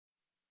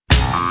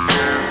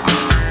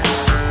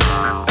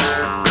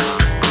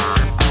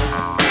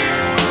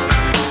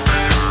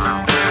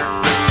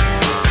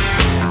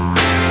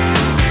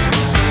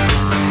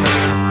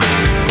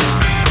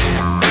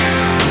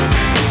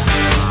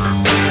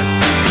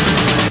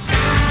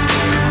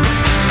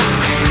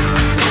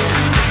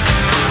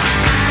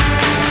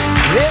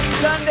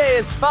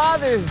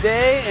Father's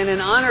Day, and in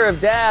honor of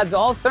dads,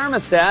 all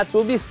thermostats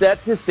will be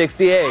set to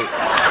 68.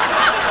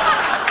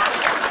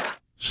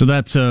 So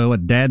that's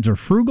what, dads are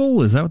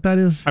frugal? Is that what that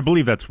is? I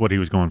believe that's what he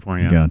was going for,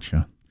 yeah.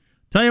 Gotcha.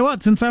 Tell you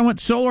what, since I went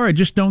solar, I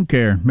just don't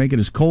care. Make it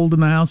as cold in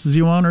the house as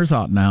you want or as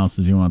hot in the house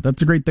as you want. That's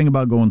the great thing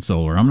about going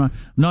solar. I'm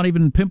not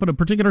even pimping a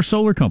particular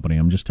solar company.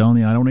 I'm just telling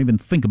you, I don't even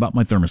think about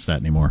my thermostat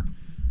anymore.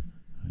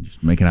 I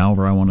just make it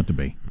however I want it to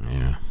be.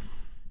 Yeah.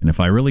 And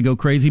if I really go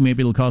crazy,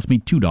 maybe it'll cost me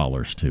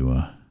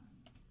 $2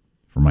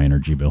 for my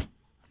energy bill.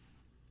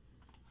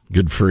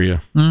 Good for you.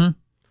 Mm-hmm.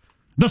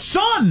 The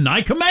sun!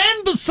 I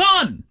command the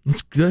sun!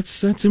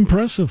 That's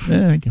impressive.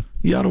 Yeah, thank you.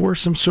 You ought to wear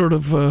some sort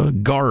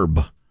of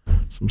garb.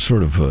 Some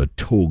sort of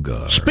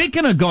toga.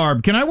 Speaking of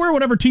garb, can I wear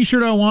whatever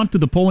T-shirt I want to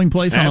the polling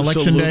place on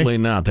Election Day? Absolutely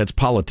not. That's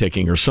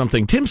politicking or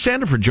something. Tim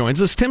Sandefur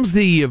joins us. Tim's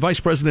the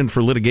Vice President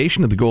for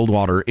Litigation at the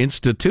Goldwater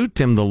Institute.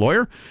 Tim, the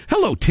lawyer.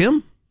 Hello,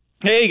 Tim.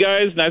 Hey,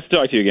 guys. Nice to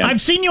talk to you again.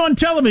 I've seen you on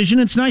television.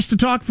 It's nice to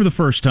talk for the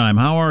first time.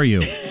 How are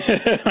you?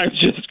 I'm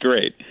just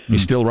great. You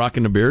still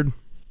rocking the beard?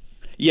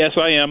 Yes,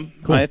 I am.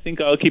 Cool. I think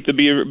I'll keep the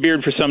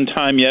beard for some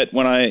time yet.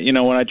 When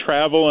I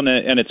travel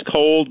and it's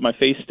cold, my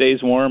face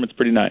stays warm. It's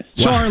pretty nice.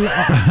 So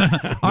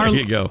There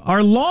you go.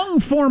 Our long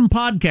form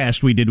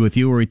podcast we did with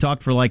you, where we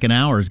talked for like an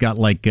hour, has got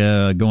like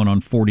going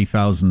on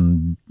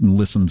 40,000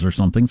 listens or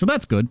something. So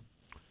that's good.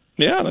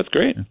 Yeah, that's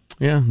great.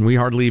 Yeah, we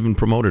hardly even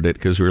promoted it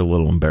because we were a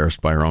little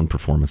embarrassed by our own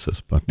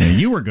performances. But yeah,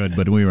 you were good,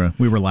 but we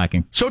were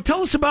lacking. So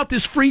tell us about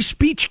this free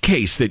speech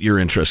case that you're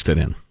interested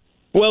in.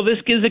 Well, this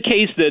is a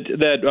case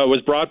that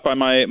was brought by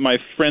my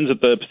friends at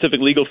the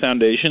Pacific Legal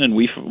Foundation, and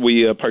we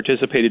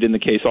participated in the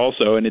case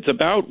also. And it's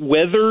about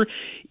whether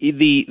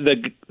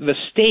the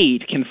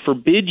state can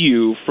forbid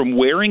you from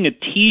wearing a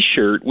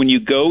T-shirt when you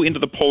go into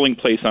the polling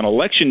place on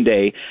Election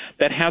Day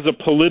that has a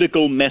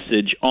political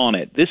message on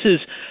it. This is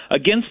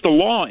against the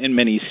law in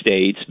many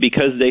states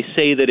because they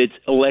say that it's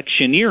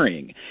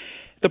electioneering.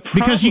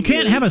 Because you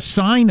can't have a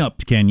sign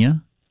up, can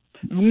you?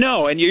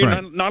 No, and you're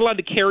right. not allowed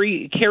to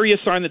carry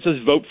a sign that says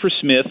 "Vote for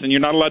Smith," and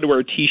you're not allowed to wear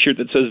a T-shirt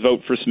that says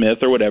 "Vote for Smith"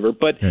 or whatever.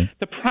 But okay.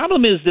 The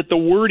problem is that the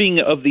wording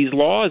of these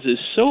laws is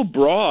so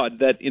broad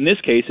that, in this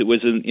case, it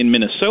was in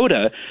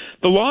Minnesota.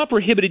 The law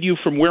prohibited you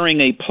from wearing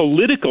a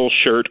political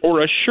shirt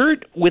or a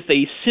shirt with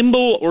a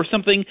symbol or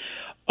something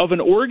of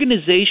an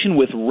organization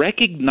with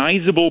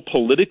recognizable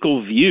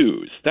political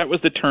views. That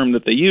was the term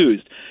that they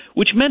used,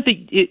 which meant that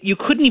you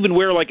couldn't even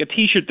wear like a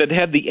T-shirt that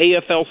had the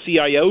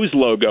AFL-CIO's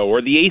logo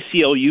or the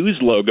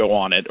ACLU's logo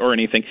on it or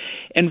anything.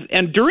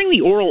 And during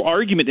the oral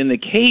argument in the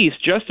case,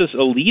 Justice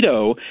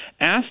Alito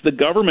asked the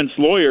government's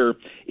lawyer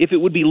if it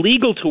would be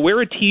legal to wear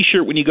a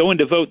T-shirt when you go in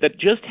to vote that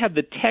just had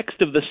the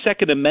text of the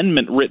Second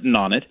Amendment written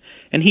on it,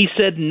 and he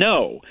said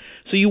no.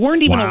 So you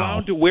weren't even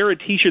allowed to wear a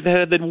T-shirt that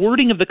had the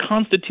wording of the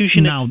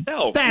Constitution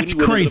itself. That's when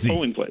you went crazy. into the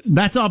polling place.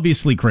 That's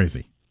obviously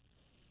crazy.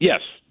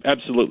 Yes,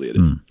 absolutely it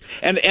is.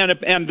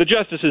 And the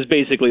justices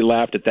basically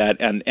laughed at that,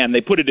 and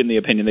they put it in the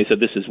opinion. They said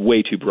this is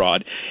way too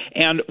broad.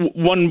 And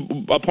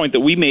a point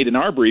that we made in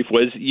our brief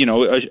was,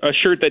 a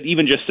shirt that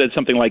even just said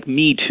something like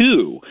 "Me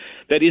Too,"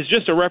 that is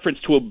just a reference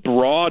to a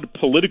broad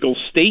political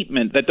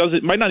statement that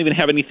might not even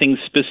have anything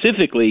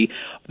specifically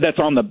that's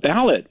on the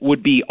ballot,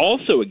 would be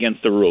also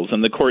against the rules.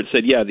 And the court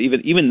said, yeah,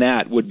 even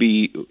that would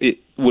be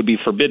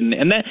forbidden.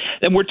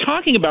 And we're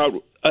talking about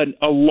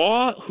a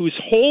law whose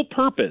whole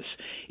purpose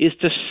is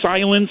to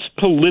silence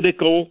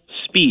political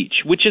speech,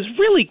 which is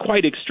really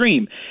quite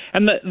extreme.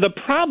 And the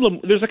problem,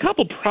 there's a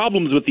couple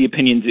problems with the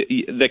opinions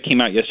that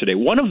came out yesterday.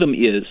 One of them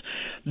is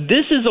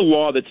this is a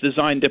law that's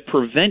designed to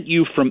prevent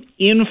you from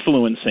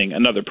influencing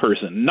another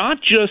person, not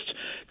just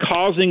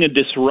causing a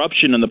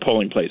disruption in the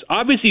polling place.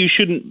 Obviously, you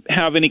shouldn't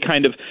have any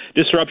kind of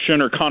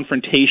disruption or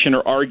confrontation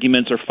or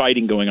arguments or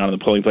fighting going on in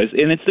the polling place,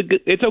 and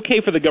it's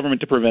okay for the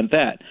government to prevent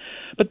that.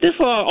 But this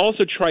law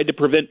also tried to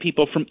prevent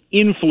people from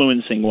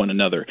influencing one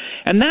another.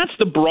 And that's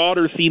the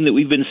broader theme that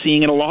we've been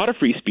seeing in a lot of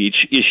free speech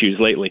issues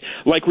lately,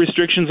 like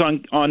restrictions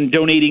on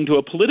donating to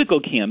a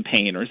political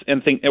campaign or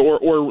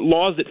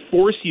laws that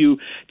force you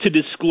to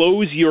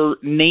disclose your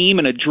name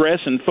and address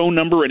and phone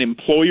number and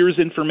employer's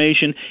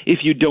information if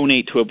you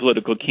donate to a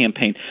political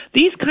campaign.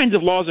 These kinds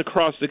of laws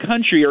across the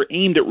country are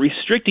aimed at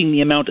restricting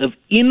the amount of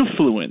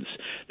influence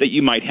that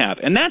you might have.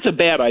 And that's a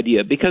bad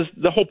idea because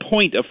the whole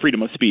point of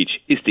freedom of speech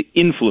is to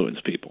influence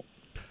people.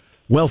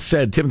 Well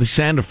said. Timothy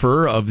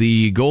Sandefur of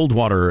the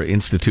Goldwater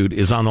Institute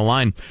is on the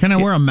line. Can I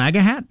wear a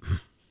MAGA hat?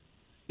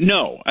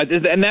 No,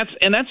 and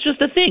that's just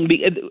the thing.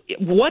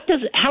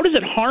 How does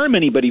it harm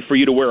anybody for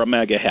you to wear a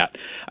MAGA hat?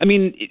 I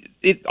mean,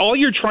 all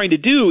you're trying to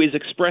do is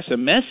express a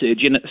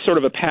message in sort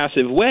of a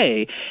passive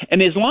way,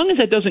 and as long as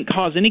that doesn't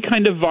cause any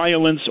kind of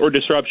violence or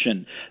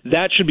disruption,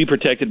 that should be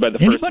protected by the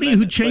First Amendment. Anybody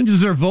who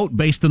changes their vote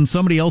based on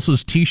somebody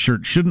else's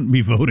T-shirt shouldn't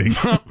be voting.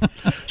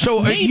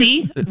 So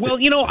maybe. Well,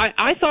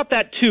 I thought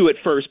that too at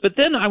first, but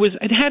then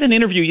I'd had an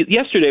interview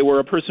yesterday where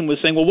a person was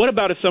saying, well, what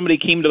about if somebody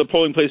came to the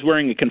polling place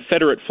wearing a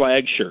Confederate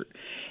flag shirt?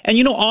 And,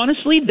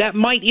 honestly, that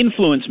might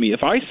influence me.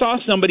 If I saw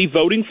somebody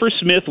voting for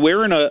Smith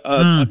wearing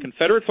a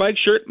Confederate flag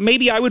shirt,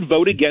 maybe I would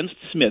vote against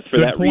Smith for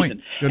that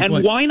reason.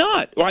 And why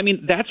not? Well, I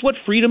mean, that's what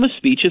freedom of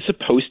speech is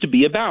supposed to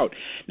be about.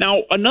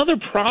 Now, another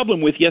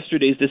problem with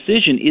yesterday's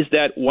decision is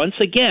that, once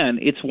again,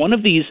 it's one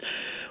of these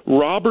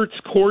Roberts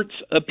Court's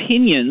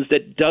opinions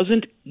that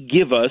doesn't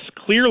give us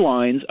clear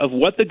lines of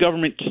what the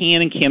government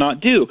can and cannot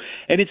do.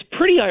 And it's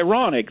pretty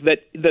ironic that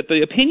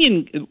the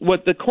opinion,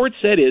 what the court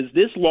said is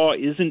this law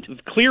isn't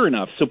clear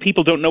enough, so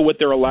people don't know what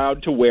they're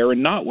allowed to wear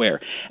and not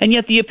wear. And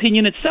yet the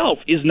opinion itself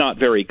is not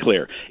very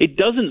clear. It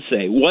doesn't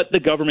say what the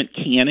government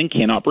can and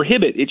cannot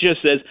prohibit. It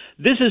just says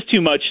this is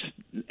too much,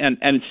 and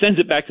it sends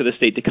it back to the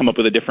state to come up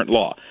with a different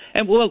law.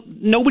 And, well,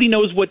 nobody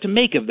knows what to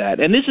make of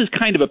that. And this is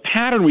kind of a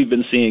pattern we've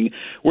been seeing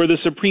where the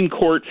Supreme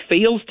Court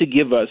fails to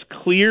give us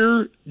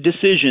clear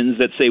decisions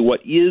that say what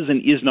is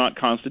and is not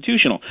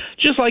constitutional.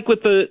 Just like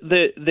with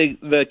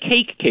the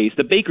cake case,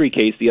 the bakery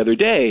case the other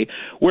day,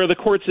 where the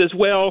court says,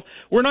 well,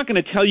 we're not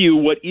going to tell you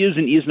what is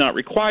and is not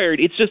required.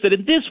 It's just that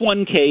in this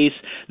one case,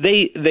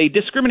 they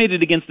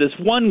discriminated against this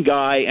one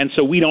guy, and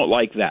so we don't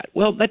like that.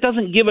 Well, that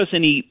doesn't give us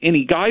any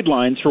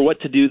guidelines for what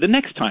to do the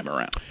next time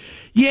around.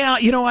 Yeah,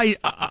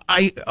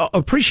 I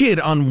appreciate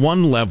on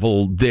one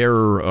level their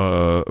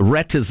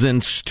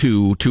reticence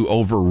to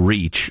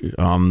overreach.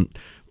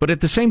 But at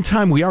the same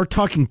time, we are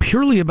talking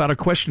purely about a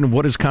question of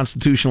what is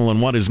constitutional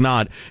and what is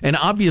not. And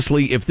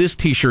obviously, if this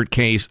T-shirt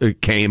case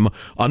came,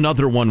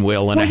 another one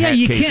will, and a hat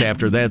case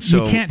after that.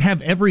 So you can't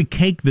have every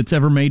cake that's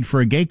ever made for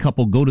a gay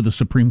couple go to the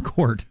Supreme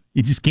Court.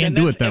 You just can't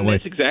do it that way.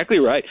 That's exactly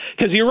right.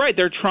 Because you're right.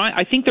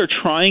 I think they're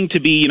trying to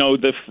be,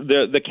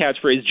 the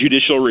catchphrase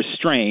judicial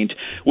restraint,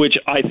 which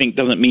I think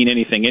doesn't mean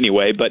anything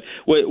anyway. But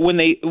when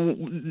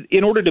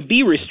in order to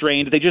be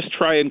restrained, they just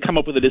try and come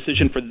up with a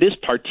decision for this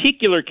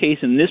particular case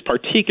in this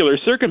particular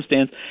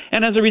circumstance.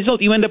 And as a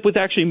result, you end up with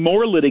actually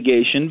more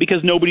litigation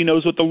because nobody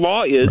knows what the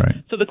law is.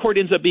 Right. So the court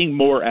ends up being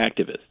more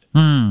activist.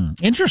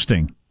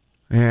 Interesting.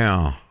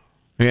 Yeah.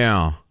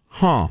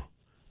 Huh.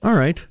 All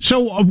right.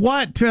 So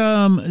what?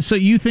 So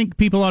you think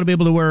people ought to be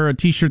able to wear a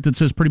T-shirt that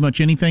says pretty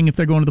much anything if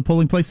they're going to the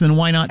polling place? Then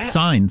why not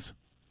signs?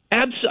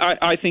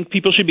 I think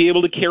people should be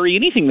able to carry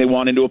anything they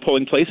want into a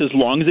polling place as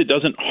long as it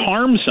doesn't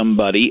harm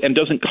somebody and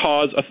doesn't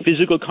cause a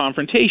physical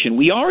confrontation.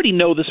 We already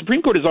know, the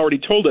Supreme Court has already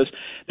told us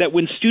that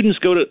when students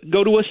go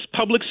to a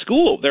public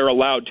school, they're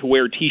allowed to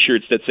wear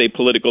T-shirts that say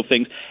political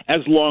things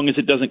as long as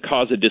it doesn't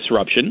cause a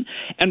disruption.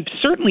 And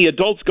certainly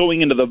adults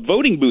going into the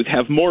voting booth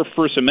have more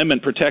First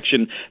Amendment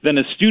protection than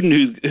a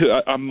student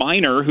a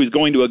minor who's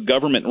going to a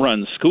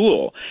government-run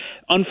school.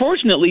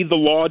 Unfortunately, the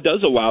law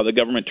does allow the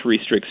government to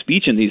restrict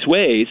speech in these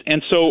ways,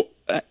 and so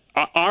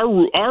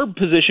our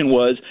position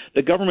was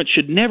the government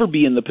should never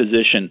be in the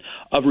position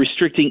of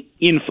restricting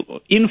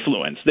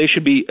influence. They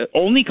should be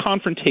only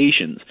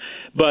confrontations,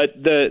 but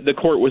the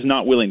court was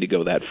not willing to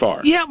go that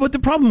far. Yeah, but the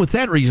problem with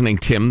that reasoning,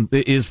 Tim,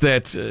 is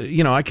that,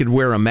 I could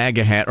wear a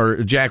MAGA hat,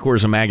 or Jack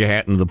wears a MAGA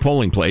hat in the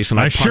polling place, and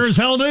I sure as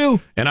hell do.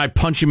 And I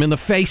punch him in the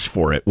face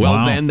for it.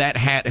 Well, then that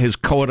hat has,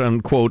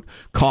 quote-unquote,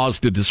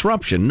 caused a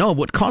disruption. No,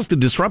 what caused a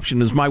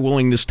disruption is my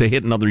willingness to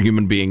hit another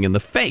human being in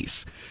the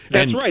face.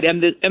 That's right,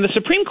 and the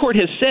Supreme Court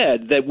has said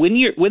that when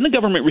the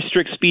government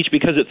restricts speech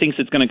because it thinks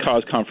it's going to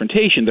cause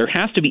confrontation, there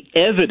has to be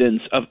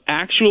evidence of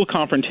actual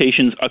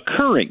confrontations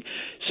occurring.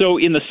 So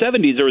in the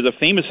 70s, there was a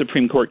famous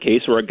Supreme Court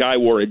case where a guy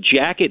wore a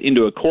jacket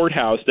into a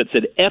courthouse that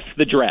said F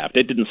the draft.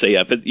 It didn't say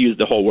F, it used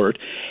the whole word.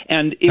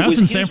 And it was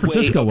in San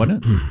Francisco,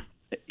 wasn't it?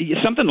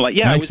 Something like,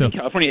 it was in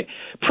California,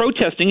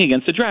 protesting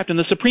against the draft. And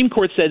the Supreme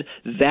Court said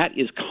that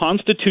is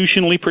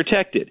constitutionally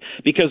protected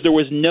because there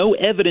was no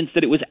evidence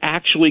that it was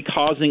actually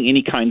causing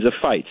any kinds of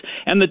fights.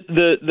 And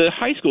the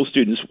high school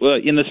students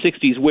in the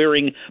 60s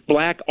wearing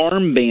black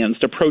armbands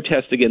to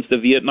protest against the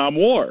Vietnam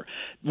War,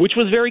 which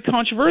was very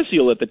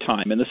controversial at the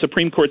time. And the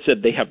Supreme Court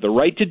said they have the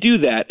right to do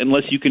that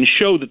unless you can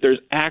show that there's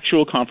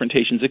actual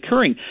confrontations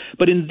occurring.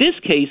 But in this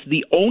case,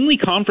 the only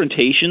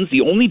confrontations,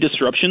 the only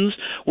disruptions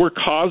were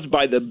caused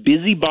by the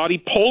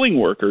busybody polling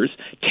workers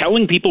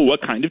telling people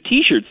what kind of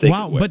T-shirts they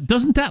could wear. But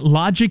doesn't that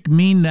logic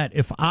mean that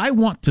if I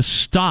want to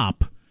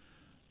stop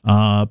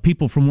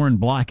people from wearing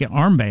black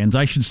armbands,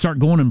 I should start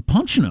going and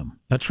punching them?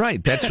 That's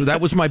right. That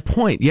was my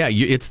point. Yeah,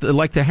 it's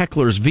like the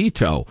heckler's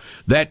veto.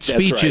 That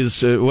speech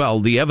is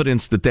the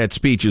evidence that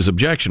speech is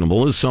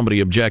objectionable is somebody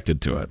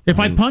objected to it. If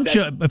I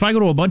go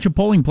to a bunch of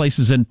polling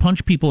places and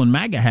punch people in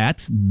MAGA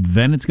hats,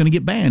 then it's going to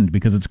get banned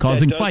because it's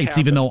causing fights,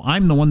 even though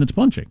I'm the one that's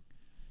punching.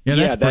 Yeah,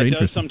 that's pretty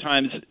interesting.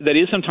 That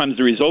is sometimes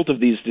the result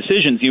of these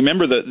decisions. You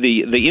remember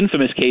the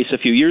infamous case a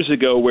few years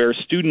ago where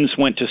students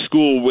went to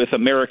school with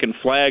American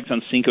flags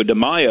on Cinco de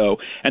Mayo,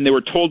 and they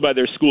were told by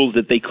their schools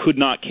that they could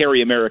not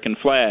carry American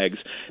flags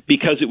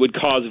because it would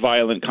cause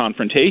violent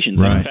confrontations.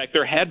 Right. In fact,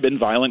 there had been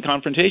violent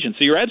confrontations.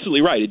 So you're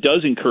absolutely right. It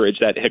does encourage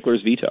that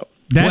heckler's veto.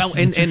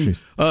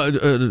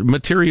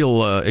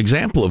 Material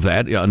example of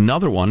that,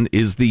 another one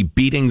is the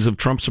beatings of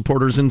Trump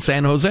supporters in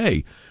San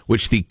Jose,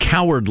 which the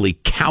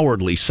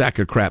cowardly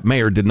Sacocrat crap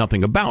mayor did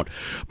nothing about.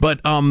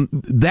 But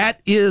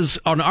that is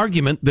an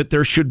argument that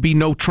there should be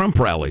no Trump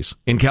rallies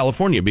in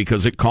California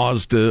because it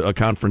caused a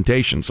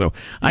confrontation. So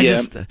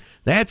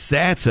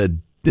that's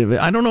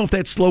I don't know if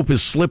that slope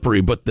is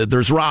slippery, but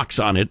there's rocks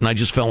on it, and I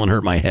just fell and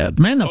hurt my head.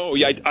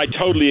 I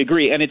totally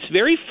agree. And it's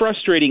very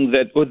frustrating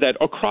that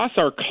across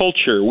our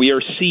culture, we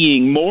are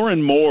seeing more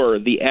and more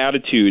the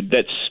attitude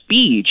that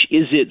speech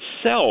is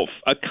itself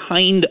a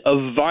kind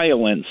of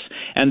violence,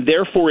 and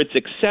therefore it's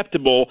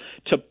acceptable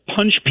to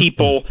punch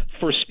people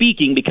for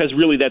speaking because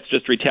really that's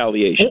just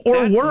retaliation.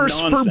 Or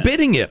worse,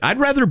 forbidding it. I'd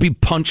rather be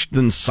punched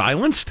than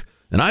silenced,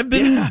 and I've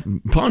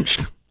been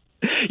punched.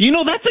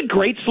 That's a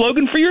great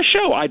slogan for your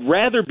show. I'd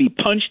rather be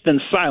punched than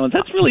silenced.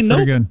 That's really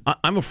Very good.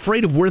 I'm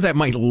afraid of where that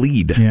might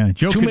lead. Yeah,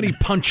 Joe too many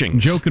punchings.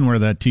 Joe can wear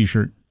that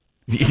T-shirt.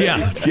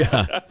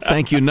 Yeah.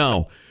 Thank you.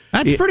 No.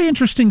 That's pretty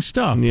interesting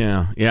stuff.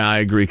 Yeah, I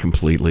agree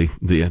completely.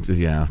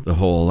 The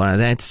whole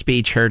that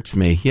speech hurts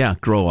me. Yeah,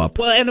 grow up.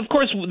 Well, and of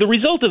course, the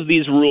result of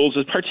these rules,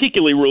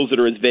 particularly rules that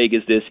are as vague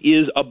as this,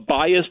 is a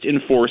biased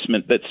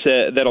enforcement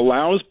that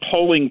allows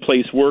polling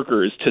place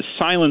workers to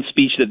silence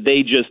speech that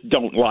they just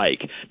don't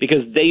like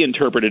because they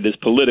interpret it as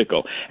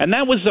political. And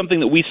that was something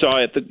that we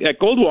saw at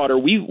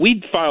Goldwater.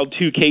 We filed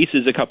 2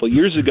 cases a couple of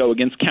years ago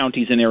against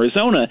counties in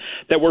Arizona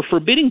that were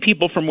forbidding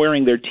people from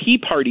wearing their Tea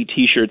Party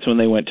T-shirts when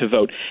they went to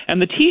vote.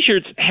 And the T-shirts,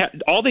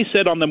 all they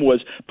said on them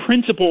was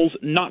principles,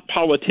 not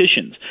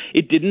politicians.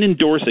 It didn't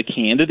endorse a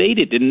candidate.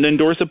 It didn't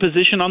endorse a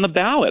position on the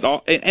ballot.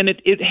 And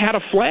it had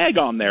a flag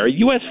on there, a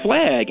U.S.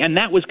 flag, and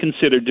that was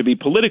considered to be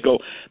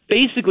political,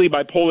 basically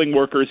by polling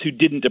workers who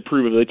didn't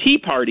approve of the Tea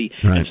Party,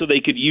 right. And so they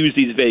could use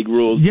these vague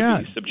rules to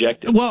be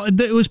subjective. Well,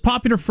 it was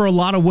popular for a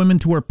lot of women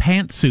to wear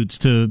pantsuits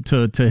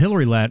to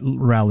Hillary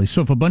rallies.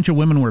 So if a bunch of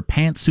women wear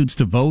pantsuits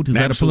to vote, is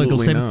that a political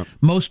statement?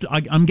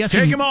 I'm guessing...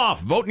 Take them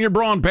off. Vote in your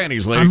bra and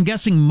panties, lady. I'm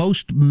guessing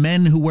most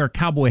men who wear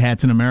cowboy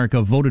hats in America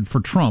voted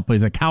for Trump.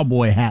 Is a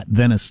cowboy hat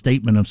then a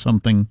statement of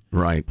something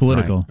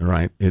political?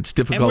 Right. It's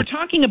difficult. And we're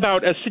talking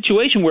about a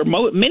situation where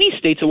many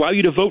states allow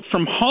you to vote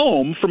from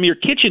home, from your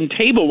kitchen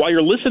table, while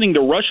you're listening to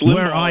Rush Limbaugh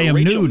where I am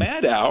Rachel nude.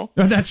 Maddow.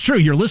 That's true.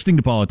 You're listening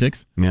to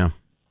politics.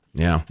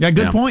 Yeah,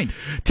 good point.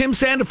 Tim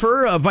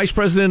Sandifer, Vice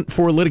President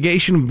for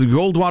Litigation of the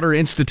Goldwater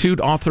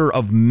Institute, author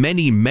of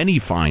many, many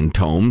fine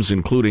tomes,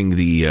 including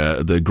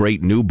the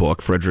great new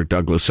book, Frederick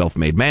Douglass,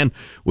 Self-Made Man,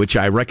 which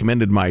I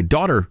recommended my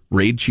daughter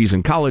read. She's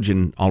in college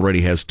and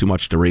already has too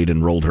much to read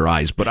and rolled her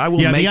eyes, but I will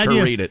make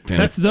her read it, Tim.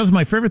 That's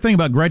my favorite thing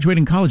about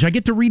graduating college. I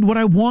get to read what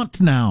I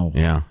want now.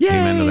 Yeah, Yay!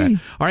 Amen to that.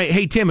 All right,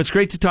 hey, Tim, it's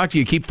great to talk to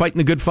you. Keep fighting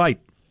the good fight.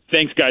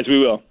 Thanks, guys. We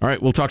will. All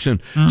right, we'll talk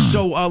soon.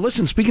 So,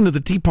 listen, speaking of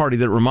the Tea Party,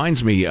 that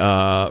reminds me,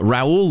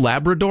 Raul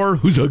Labrador,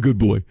 who's a good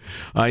boy,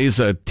 he's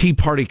a Tea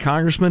Party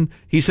congressman.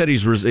 He said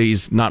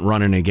he's not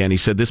running again. He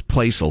said this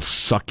place will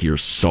suck your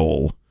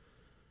soul.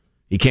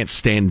 He can't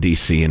stand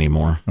D.C.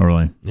 anymore. Oh,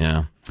 really?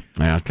 Yeah,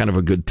 kind of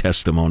a good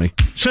testimony.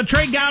 So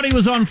Trey Gowdy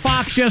was on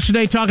Fox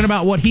yesterday talking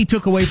about what he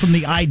took away from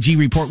the IG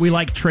report. We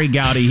like Trey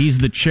Gowdy. He's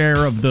the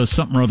chair of the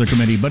something or other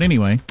committee. But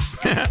anyway.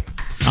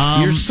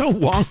 You're so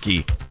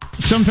wonky.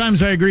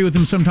 Sometimes I agree with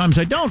him, sometimes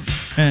I don't.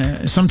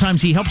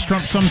 Sometimes he helps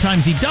Trump,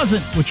 sometimes he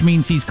doesn't, which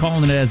means he's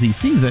calling it as he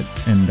sees it.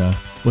 And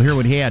we'll hear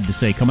what he had to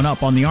say coming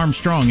up on the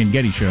Armstrong and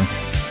Getty Show.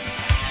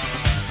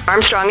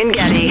 Armstrong and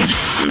Getty.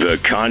 The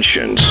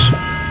conscience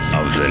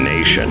of the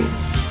nation.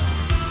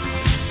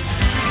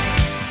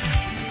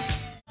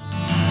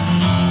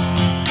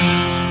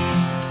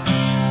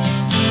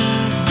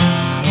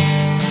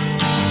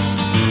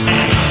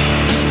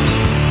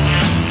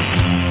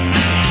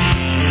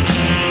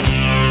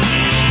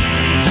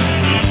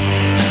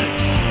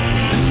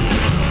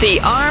 The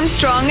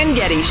Armstrong and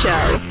Getty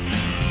Show.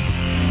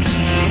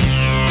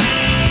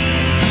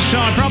 So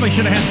I probably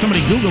should have had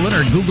somebody Google it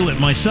or Google it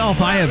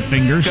myself. I have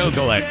fingers.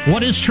 Google it.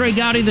 What is Trey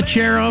Gowdy the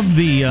chair of?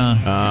 The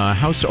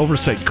House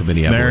Oversight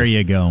Committee. There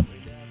you go.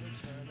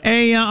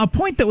 A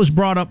point that was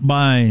brought up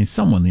by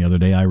someone the other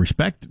day, I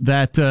respect,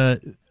 that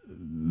the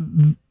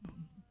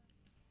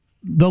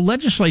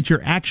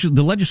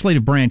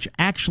legislative branch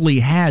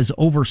actually has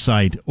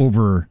oversight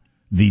over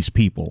these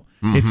people.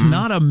 Mm-hmm. It's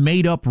not a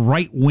made-up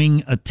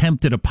right-wing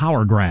attempt at a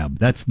power grab.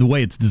 That's the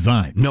way it's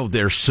designed. No,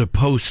 they're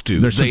supposed to.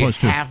 They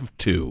have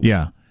to.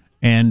 Yeah.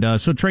 And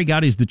so Trey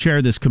Gowdy's the chair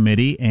of this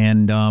committee,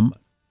 and,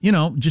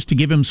 just to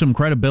give him some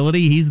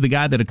credibility, he's the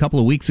guy that a couple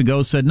of weeks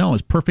ago said, no,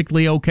 it's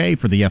perfectly okay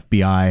for the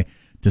FBI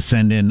to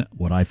send in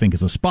what I think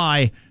is a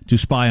spy to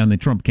spy on the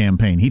Trump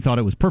campaign. He thought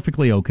it was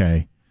perfectly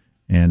okay.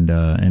 And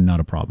not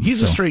a problem.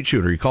 He's a straight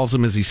shooter. He calls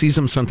them as he sees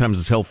them. Sometimes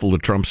it's helpful to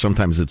Trump.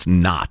 Sometimes it's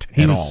not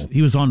at all.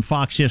 He was on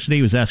Fox yesterday.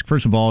 He was asked,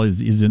 first of all,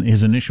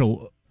 his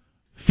initial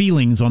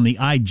feelings on the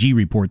IG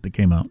report that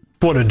came out.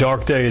 What a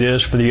dark day it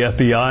is for the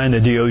FBI and the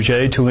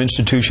DOJ, two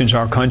institutions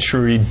our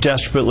country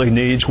desperately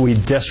needs. We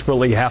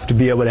desperately have to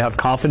be able to have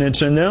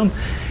confidence in them.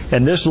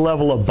 And this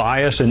level of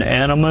bias and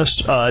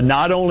animus,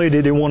 not only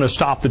did he want to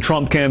stop the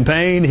Trump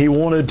campaign, he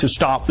wanted to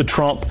stop the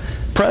Trump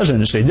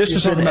presidency. This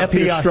is an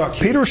FBI.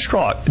 Peter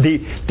Strzok, the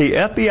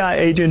FBI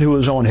agent who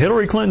was on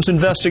Hillary Clinton's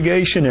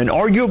investigation and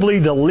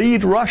arguably the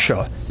lead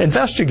Russia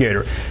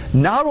investigator,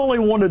 not only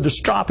wanted to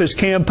stop his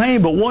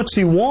campaign, but once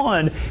he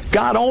won,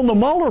 got on the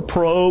Mueller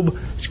probe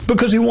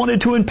because he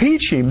wanted to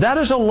impeach him. That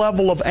is a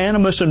level of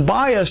animus and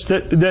bias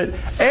that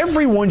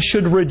everyone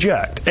should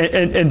reject.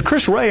 And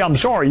Chris Wray, I'm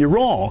sorry, you're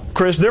wrong.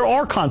 Chris, there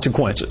are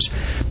consequences.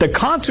 The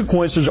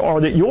consequences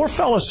are that your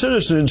fellow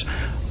citizens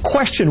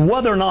question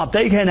whether or not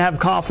they can have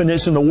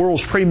confidence in the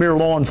world's premier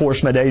law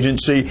enforcement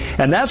agency,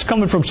 and that's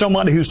coming from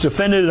somebody who's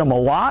defended them a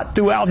lot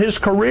throughout his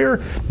career.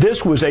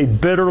 This was a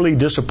bitterly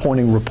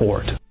disappointing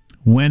report.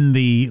 When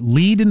the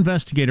lead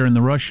investigator in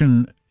the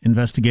Russian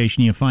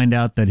investigation, you find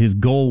out that his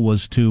goal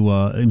was to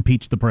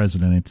impeach the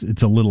president,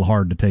 it's a little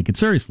hard to take it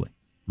seriously.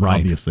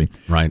 Right. Obviously.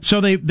 Right.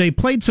 So they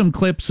played some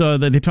clips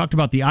that they talked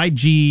about. The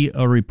IG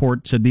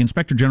report said the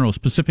Inspector General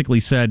specifically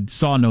said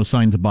saw no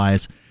signs of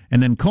bias.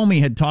 And then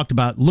Comey had talked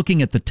about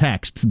looking at the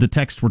texts. The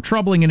texts were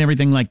troubling and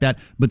everything like that,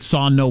 but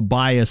saw no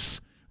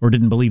bias or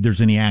didn't believe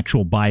there's any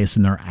actual bias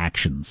in their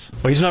actions.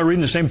 Well, he's not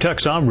reading the same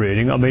text I'm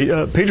reading. I mean,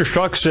 Peter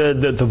Strzok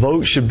said that the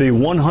vote should be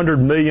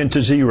 100 million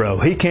to 0.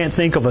 He can't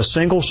think of a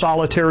single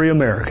solitary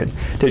American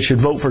that should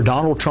vote for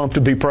Donald Trump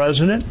to be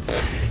president.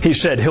 He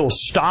said he'll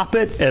stop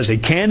it as a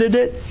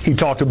candidate. He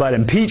talked about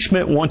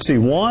impeachment once he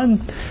won.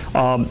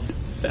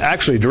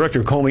 Actually,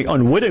 Director Comey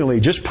unwittingly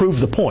just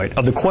proved the point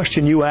of the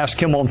question you asked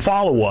him on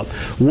follow-up.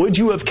 Would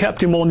you have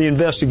kept him on the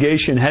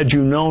investigation had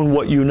you known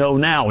what you know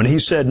now? And he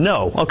said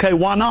no. Okay,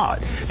 why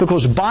not?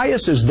 Because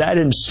bias is that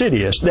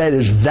insidious, that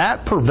is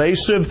that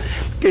pervasive.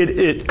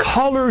 It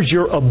colors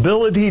your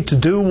ability to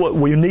do what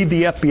we need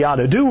the FBI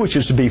to do, which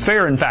is to be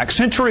fair and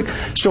fact-centric.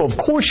 So, of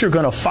course, you're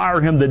going to fire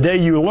him the day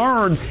you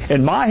learn.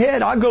 In my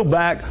head, I go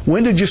back,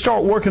 when did you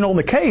start working on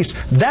the case?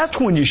 That's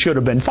when you should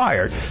have been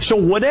fired. So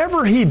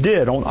whatever he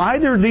did on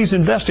either of these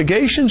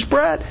investigations,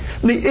 Brett,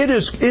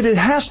 it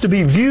has to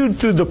be viewed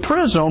through the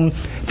prism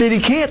that he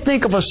can't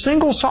think of a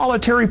single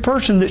solitary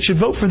person that should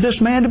vote for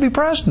this man to be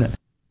president.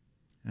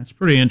 That's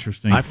pretty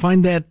interesting. I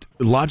find that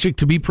logic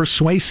to be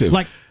persuasive.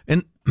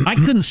 And I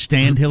couldn't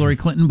stand Hillary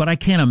Clinton, but I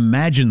can't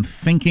imagine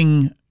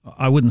thinking,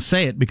 I wouldn't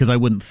say it because I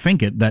wouldn't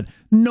think it, that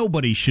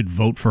nobody should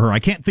vote for her. I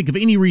can't think of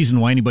any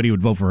reason why anybody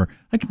would vote for her.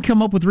 I can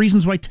come up with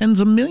reasons why tens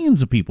of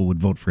millions of people would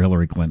vote for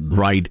Hillary Clinton.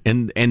 Right.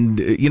 And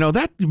you know,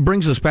 that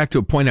brings us back to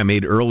a point I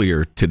made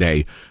earlier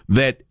today,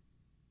 that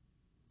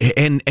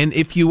and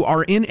if you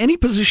are in any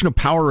position of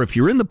power, if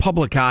you're in the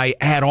public eye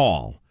at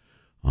all,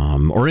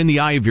 or in the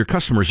eye of your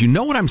customers, you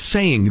know what I'm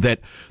saying,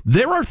 that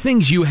there are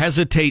things you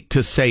hesitate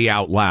to say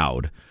out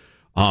loud.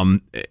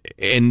 And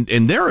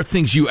there are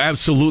things you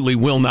absolutely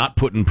will not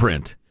put in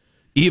print,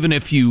 even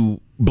if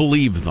you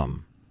believe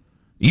them.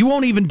 You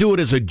won't even do it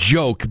as a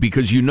joke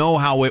because you know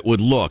how it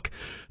would look.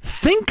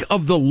 Think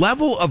of the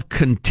level of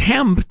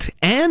contempt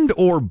and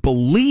or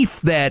belief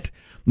that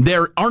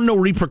there are no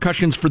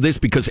repercussions for this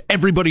because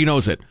everybody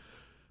knows it.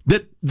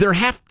 That there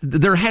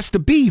has to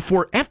be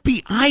for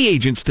FBI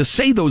agents to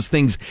say those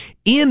things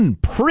in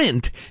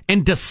print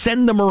and to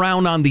send them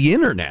around on the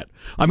internet.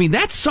 I mean,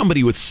 that's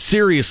somebody with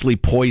seriously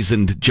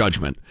poisoned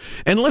judgment.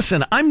 And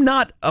listen, I'm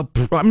not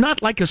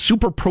like a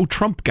super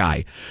pro-Trump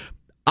guy.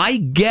 I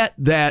get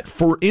that,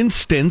 for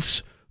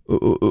instance,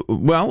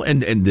 well,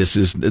 and this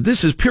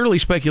is purely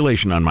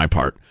speculation on my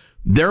part.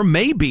 There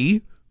may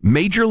be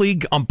major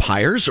league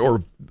umpires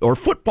or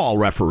football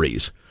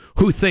referees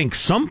who think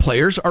some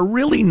players are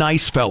really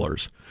nice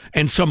fellers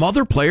and some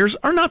other players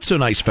are not so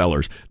nice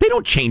fellers. They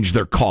don't change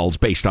their calls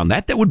based on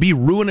that. That would be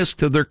ruinous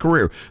to their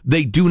career.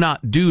 They do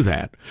not do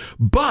that.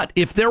 But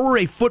if there were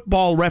a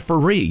football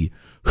referee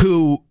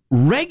who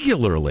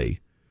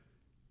regularly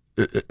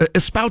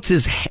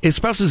espouses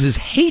his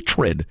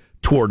hatred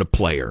toward a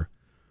player,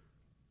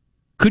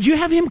 could you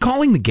have him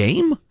calling the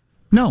game?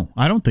 No,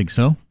 I don't think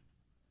so.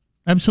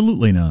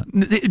 Absolutely not.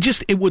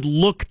 It would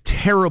look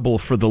terrible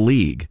for the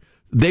league.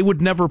 They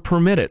would never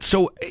permit it.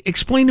 So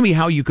explain to me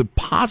how you could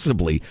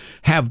possibly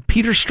have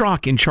Peter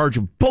Strzok in charge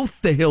of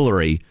both the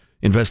Hillary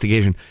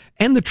investigation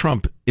and the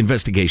Trump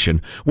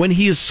investigation when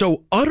he is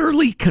so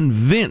utterly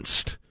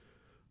convinced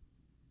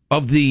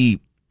of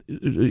the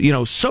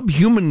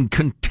subhuman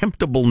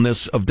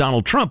contemptibleness of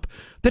Donald Trump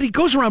that he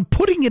goes around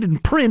putting it in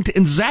print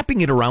and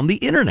zapping it around the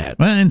internet.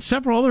 Well, and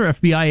several other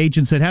FBI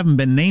agents that haven't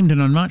been named,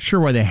 and I'm not sure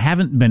why they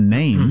haven't been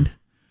named.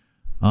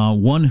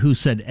 One who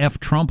said F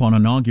Trump on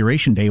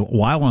Inauguration Day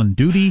while on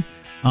duty.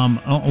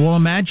 Well,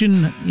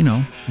 imagine,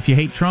 if you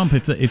hate Trump,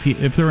 if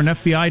they're an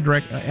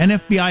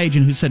FBI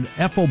agent who said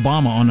F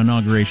Obama on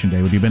Inauguration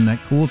Day, would you have been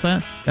that cool with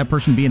that? That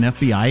person be an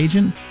FBI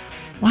agent?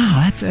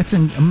 Wow, that's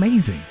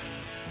amazing.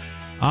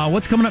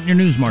 What's coming up in your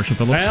news, Marshall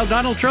Phillips? Well,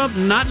 Donald Trump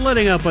not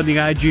letting up on the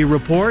IG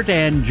report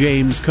and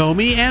James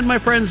Comey. And my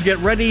friends, get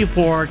ready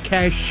for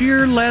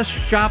cashierless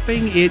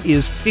shopping. It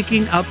is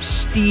picking up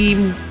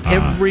steam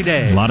every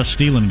day. A lot of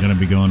stealing going to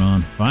be going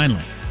on.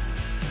 Finally.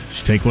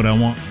 Just take what I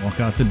want, walk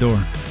out the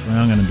door. Well,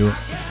 I'm going to do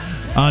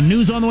it.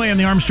 News on the way on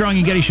the Armstrong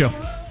and Getty Show.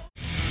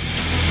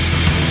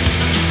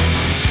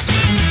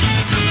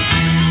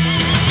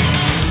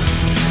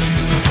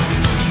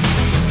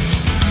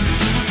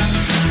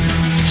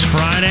 It's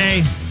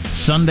Friday.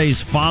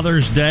 Sunday's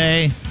Father's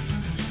Day.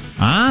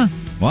 Huh?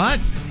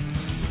 What?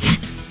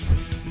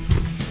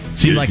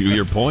 Seemed like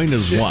your point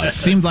is what?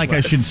 Seemed like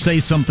I should say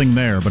something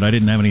there, but I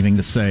didn't have anything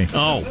to say.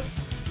 Oh.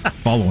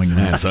 Following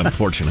that. That's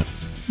unfortunate.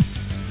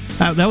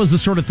 That was the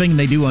sort of thing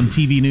they do on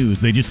TV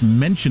news. They just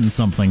mention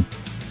something,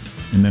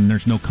 and then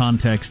there's no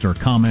context or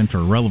comment or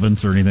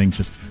relevance or anything.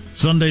 Just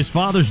Sunday's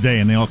Father's Day,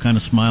 and they all kind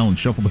of smile and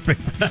shuffle their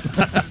papers.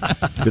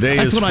 Today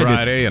is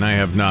Friday, and I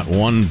have not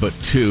one but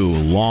two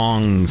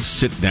long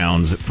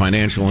sit-downs at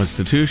financial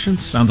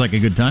institutions. Sounds like a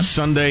good time.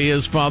 Sunday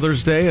is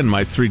Father's Day, and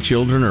my three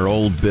children are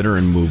old, bitter,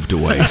 and moved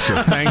away.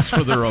 So thanks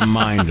for the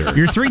reminder.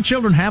 Your three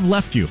children have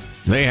left you.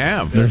 They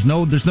have. There's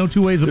no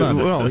two ways about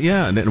it. Well,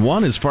 yeah, and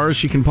one as far as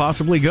she can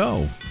possibly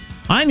go.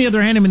 I, on the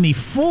other hand, am in the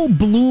full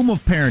bloom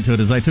of parenthood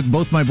as I took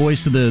both my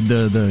boys to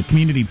the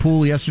community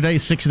pool yesterday,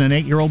 6 and an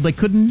 8-year-old. They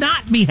could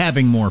not be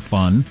having more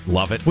fun.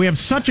 Love it. We have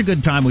such a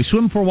good time. We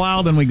swim for a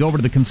while, then we go over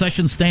to the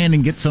concession stand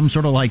and get some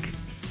sort of like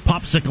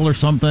popsicle or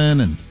something,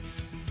 and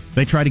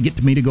they try to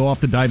get me to go off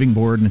the diving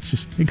board, and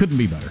it couldn't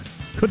be better.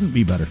 Couldn't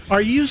be better.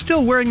 Are you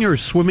still wearing your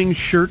swimming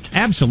shirt?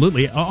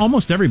 Absolutely.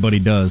 Almost everybody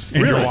does.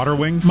 And your water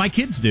wings? My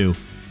kids do.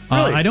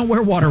 Really? I don't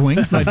wear water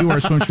wings, but I do wear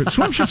swim shirts.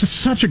 Swim shirts is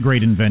such a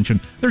great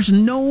invention. There's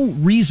no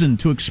reason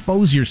to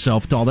expose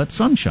yourself to all that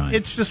sunshine.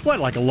 It's just what,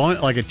 like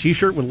a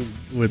t-shirt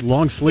with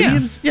long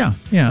sleeves? Yeah.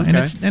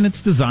 Okay. And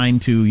it's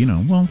designed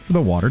to, for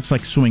the water. It's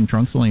like swimming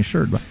trunks, only a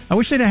shirt. But I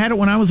wish they'd have had it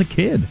when I was a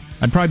kid.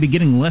 I'd probably be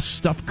getting less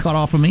stuff cut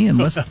off of me and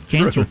less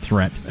cancer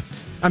threat.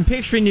 I'm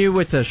picturing you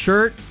with a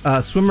shirt,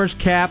 a swimmer's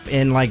cap,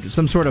 and like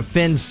some sort of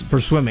fins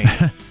for swimming.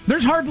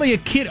 There's hardly a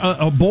kid,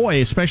 a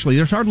boy especially,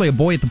 there's hardly a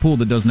boy at the pool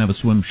that doesn't have a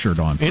swim shirt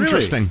on.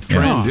 Interesting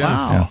Really? trend,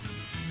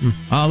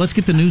 Wow. Let's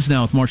get the news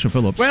now with Marshall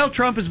Phillips. Well,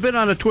 Trump has been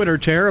on a Twitter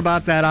tear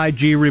about that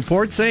IG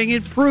report, saying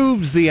it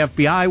proves the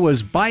FBI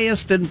was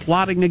biased and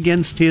plotting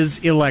against his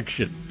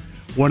election.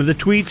 One of the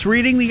tweets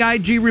reading the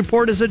IG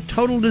report is a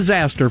total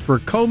disaster for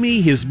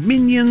Comey, his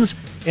minions,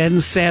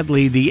 and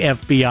sadly the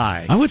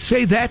FBI. I would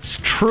say that's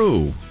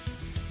true.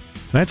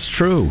 That's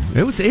true.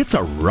 It's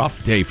a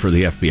rough day for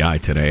the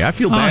FBI today. I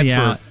feel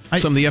bad for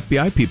some of the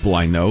FBI people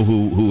I know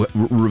who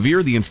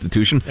revere the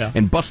institution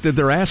and busted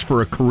their ass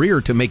for a career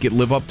to make it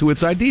live up to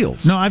its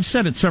ideals. No, I've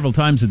said it several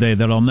times today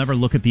that I'll never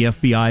look at the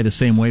FBI the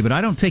same way, but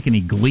I don't take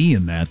any glee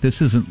in that.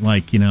 This isn't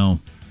like,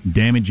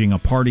 damaging a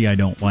party I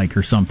don't like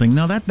or something.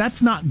 No,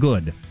 that's not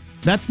good.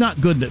 That's not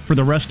good that for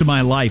the rest of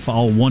my life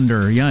I'll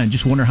wonder, and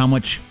just wonder how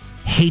much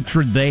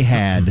hatred they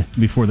had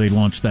before they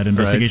launched that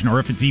investigation,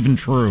 or if it's even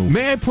true.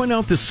 May I point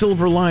out the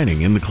silver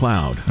lining in the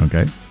cloud?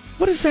 Okay.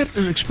 What does that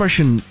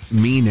expression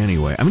mean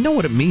anyway? I know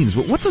what it means,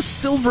 but what's a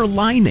silver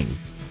lining?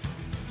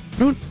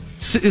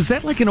 Is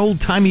that like an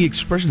old-timey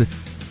expression?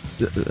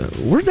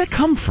 Where'd that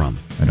come from?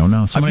 I don't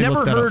know. I've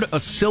never heard a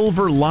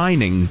silver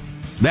lining,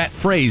 that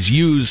phrase,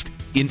 used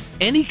in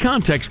any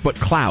context but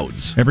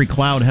clouds. Every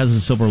cloud has a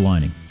silver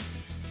lining.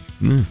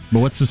 But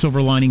what's the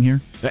silver lining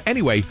here?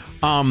 Anyway,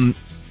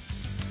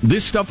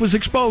 this stuff was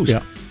exposed.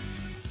 Yeah.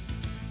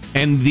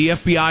 And the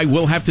FBI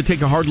will have to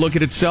take a hard look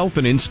at itself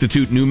and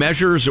institute new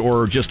measures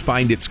or just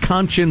find its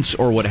conscience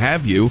or what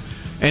have you.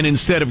 And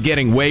instead of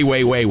getting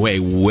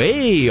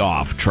way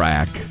off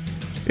track,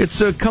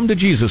 it's a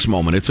come-to-Jesus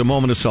moment. It's a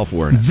moment of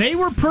self-awareness. They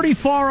were pretty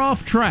far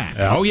off track.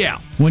 Oh, yeah.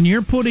 When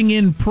you're putting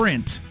in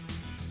print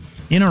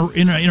in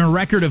a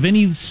record of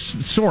any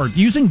sort,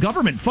 using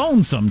government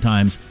phones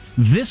sometimes,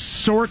 this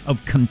sort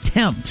of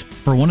contempt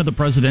for one of the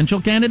presidential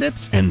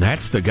candidates. And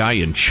that's the guy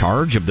in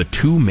charge of the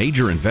two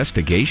major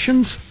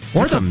investigations?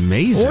 That's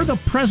amazing. Or the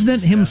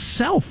president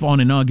himself on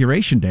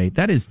Inauguration Day.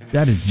 That is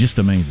just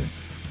amazing.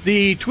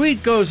 The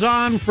tweet goes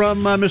on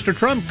from Mr.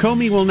 Trump.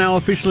 Comey will now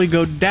officially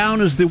go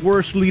down as the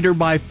worst leader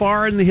by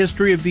far in the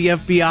history of the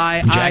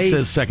FBI. Jack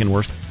says second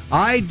worst.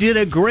 I did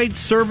a great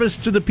service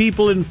to the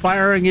people in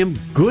firing him.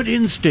 Good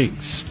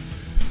instincts.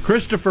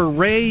 Christopher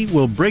Wray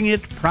will bring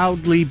it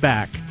proudly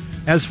back.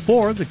 As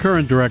for the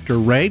current director,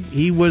 Wray,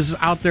 he was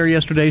out there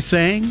yesterday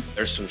saying,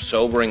 there's some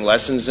sobering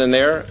lessons in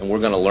there, and we're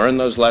going to learn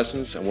those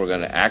lessons, and we're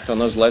going to act on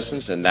those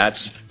lessons, and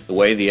that's the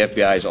way the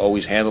FBI has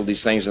always handled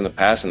these things in the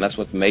past, and that's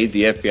what made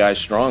the FBI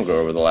stronger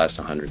over the last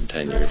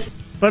 110 years.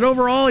 But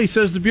overall, he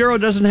says the Bureau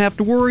doesn't have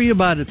to worry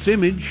about its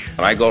image.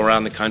 When I go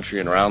around the country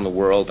and around the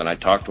world, and I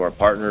talk to our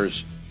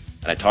partners,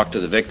 and I talk to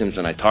the victims,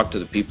 and I talk to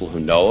the people who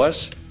know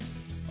us,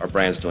 our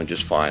brand's doing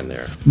just fine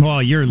there.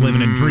 Well, you're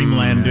living in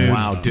dreamland, dude.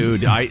 Wow,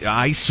 dude.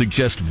 I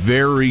suggest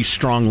very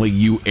strongly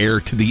you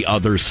err to the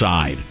other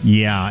side.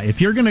 Yeah,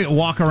 if you're going to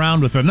walk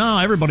around with no,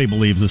 everybody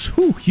believes this,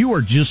 you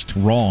are just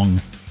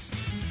wrong.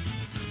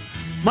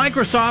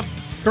 Microsoft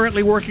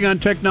currently working on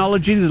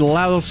technology that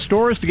allows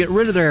stores to get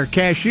rid of their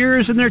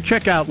cashiers and their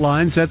checkout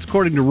lines. That's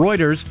according to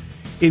Reuters,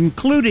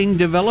 including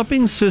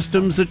developing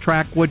systems that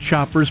track what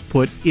shoppers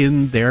put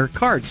in their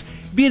carts.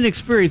 Be an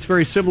experience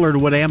very similar to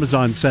what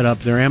Amazon set up,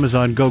 their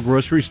Amazon Go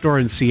grocery store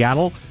in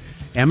Seattle.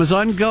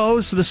 Amazon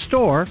goes to the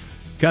store.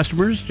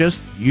 Customers just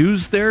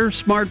use their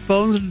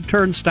smartphones and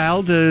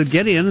turnstile to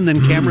get in, and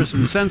then cameras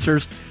and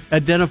sensors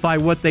identify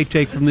what they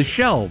take from the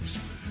shelves.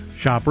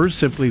 Shoppers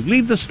simply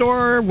leave the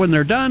store when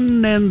they're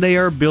done, and they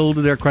are billed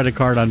their credit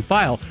card on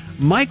file.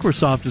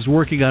 Microsoft is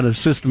working on a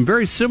system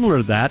very similar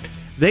to that.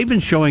 They've been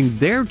showing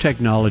their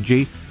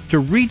technology to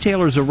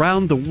retailers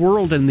around the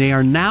world, and they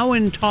are now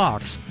in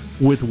talks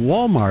with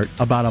Walmart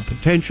about a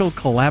potential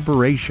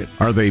collaboration.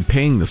 Are they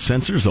paying the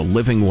sensors a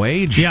living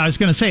wage? Yeah, I was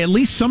going to say, at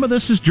least some of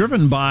this is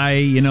driven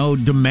by,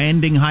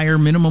 demanding higher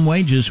minimum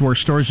wages, where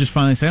stores just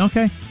finally say,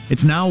 okay,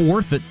 it's now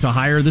worth it to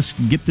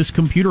get this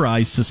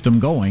computerized system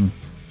going,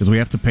 because we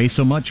have to pay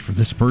so much for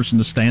this person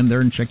to stand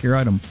there and check your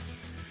item.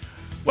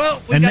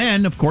 Well,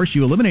 then, of course,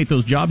 you eliminate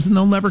those jobs and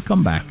they'll never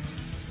come back.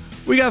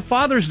 We got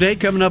Father's Day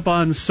coming up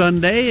on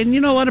Sunday, and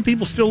a lot of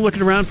people still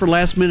looking around for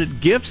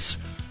last-minute gifts.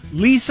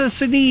 Lisa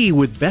Sini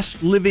with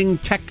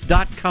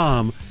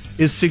BestLivingTech.com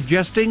is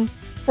suggesting,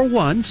 for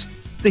once,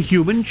 the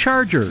human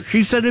charger.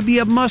 She said it'd be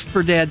a must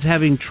for dads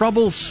having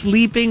trouble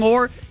sleeping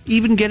or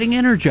even getting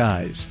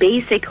energized.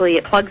 Basically,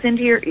 it plugs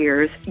into your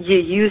ears. You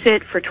use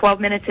it for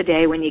 12 minutes a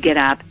day when you get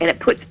up, and it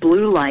puts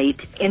blue light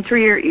in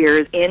through your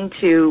ears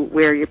into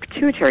where your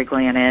pituitary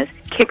gland is,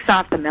 kicks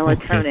off the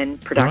melatonin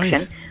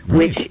production,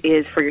 which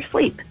is for your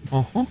sleep.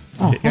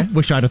 Okay.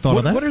 Wish I'd have thought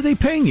of that. What are they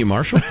paying you,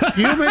 Marshall?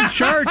 Human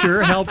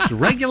Charger helps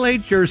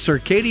regulate your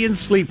circadian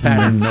sleep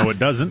patterns. No, it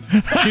doesn't.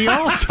 She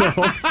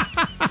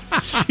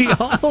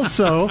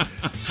also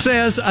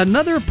says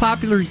another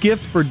popular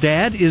gift for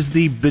dad is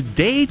the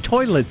bidet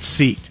toilet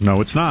seat. No,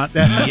 it's not.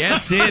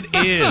 Yes, it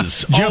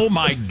is. Oh,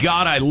 my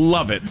God, I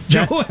love it.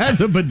 Joe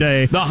has a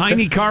bidet. The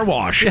Heine car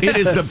wash. Yes. It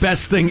is the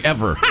best thing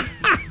ever.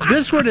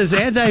 This one is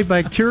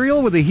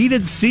antibacterial with a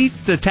heated seat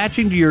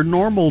attaching to your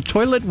normal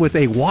toilet with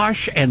a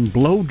wash and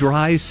blow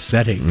dry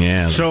setting.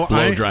 Yeah, so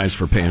blow dries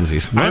for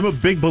pansies. I'm a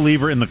big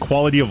believer in the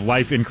quality of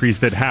life increase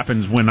that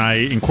happens when I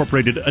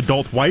incorporated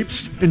adult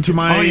wipes into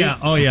my...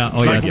 Oh yeah.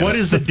 What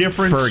is the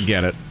difference?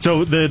 Forget it.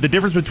 So the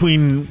difference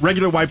between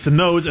regular wipes and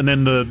those, and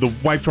then the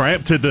wipes where I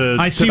have to the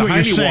I see to the what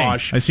you're Heine saying.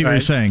 wash. I see what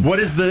you're saying. What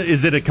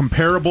is it a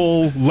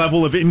comparable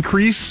level of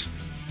increase?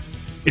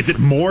 Is it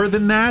more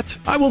than that?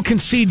 I will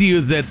concede to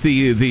you that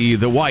the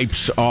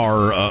wipes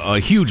are a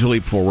huge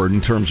leap forward in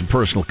terms of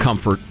personal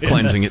comfort,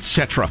 cleansing,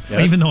 etc.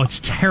 Yes. Even though it's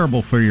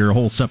terrible for your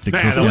whole septic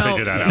system.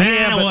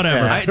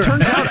 Whatever. It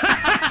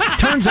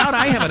turns out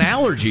I have an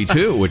allergy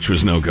too, which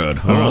was no good.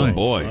 Oh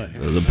boy,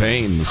 the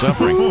pain, the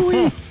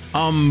suffering.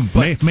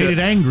 But made it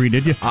angry,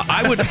 did you?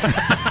 I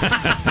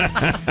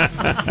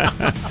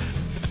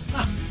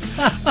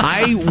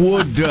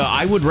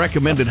would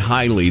recommend it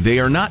highly. They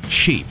are not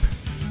cheap.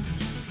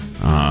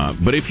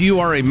 But if you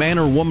are a man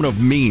or woman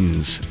of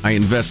means, I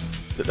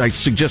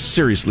suggest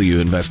seriously you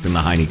invest in the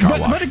Heine car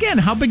wash. But again,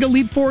 how big a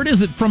leap forward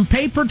is it? From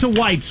paper to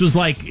wipes was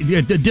like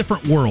a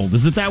different world.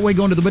 Is it that way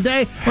going to the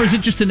bidet, or is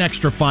it just an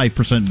extra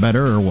 5%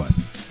 better, or what?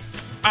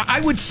 I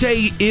would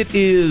say it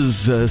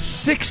is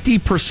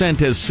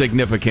 60% as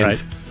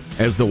significant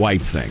as the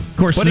wipe thing. Of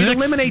course, but it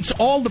eliminates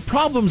all the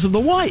problems of the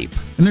wipe.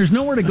 And there's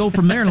nowhere to go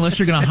from there unless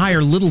you're going to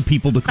hire little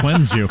people to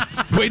cleanse you.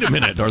 Wait a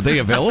minute, are they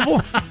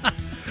available?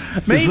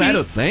 Maybe. Is that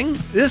a thing?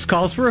 This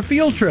calls for a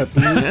field trip.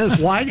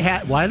 Yes. Why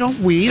don't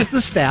we, as the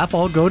staff,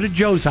 all go to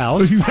Joe's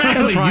house and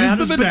try out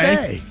his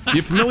bidet?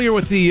 You familiar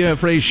with the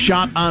phrase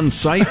 "shot on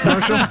sight,"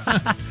 Marshall?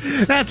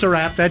 That's a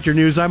wrap. That's your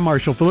news. I'm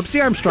Marshall Phillips,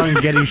 the Armstrong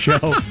and Getty Show,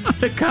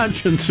 the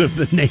conscience of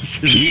the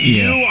nation.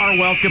 You are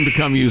welcome to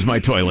come use my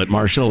toilet,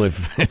 Marshall,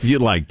 if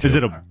you'd like to. Is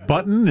it a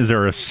button? Is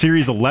there a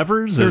series of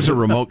levers? There's a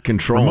remote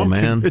control,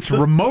 man. It's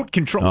remote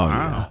control. Oh,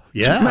 wow.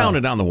 It's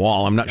mounted on the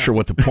wall. I'm not sure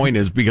what the point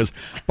is, because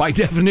by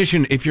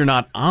definition, if you're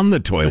not on the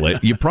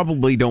toilet, you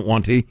probably don't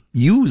want to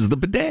use the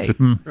bidet.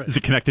 Is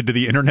it connected to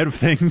the Internet of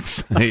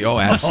Things? Hey,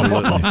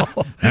 absolutely.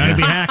 That'd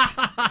be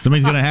hacked.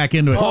 Somebody's going to hack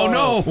into it. Oh,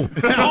 no.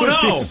 Oh,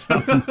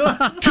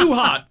 no. Too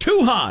hot.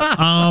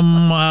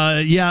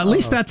 Yeah, at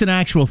least that's an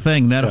actual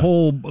thing. That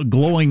whole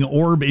glowing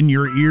orb in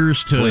your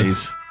ears to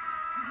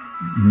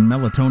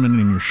melatonin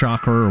in your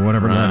chakra or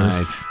whatever that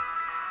is.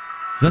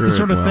 Is that the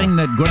sort of thing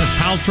that Gwyneth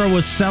Paltrow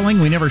was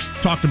selling? We never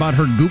talked about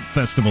her Goop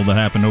Festival that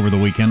happened over the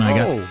weekend. I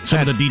got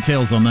some of the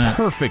details on that.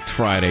 Perfect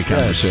Friday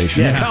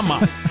conversation. Yes. Come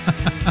on.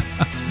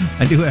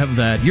 I do have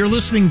that. You're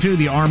listening to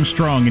the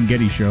Armstrong and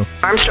Getty Show.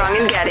 Armstrong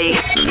and Getty.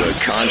 The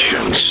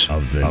conscience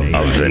of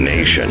the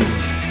nation.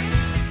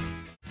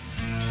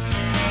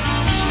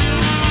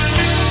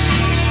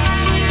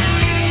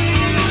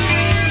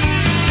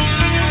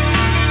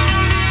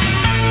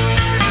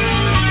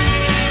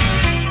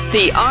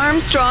 The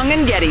Armstrong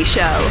and Getty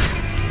Show. I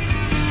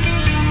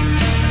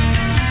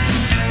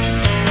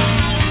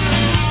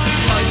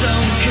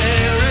don't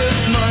care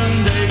if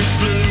Monday's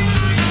blue,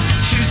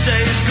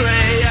 Tuesday's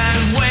grey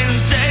and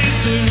Wednesday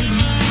too.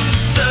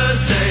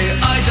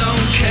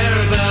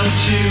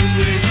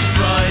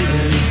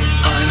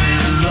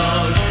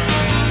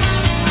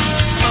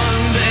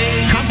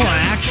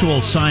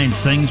 usual science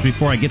things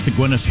before I get to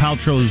Gwyneth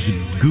Paltrow's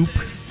Goop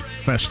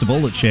Festival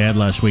that she had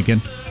last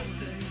weekend.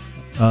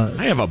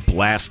 I have a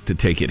blast to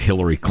take it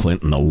Hillary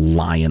Clinton, the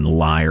lying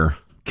liar.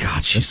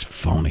 God, she's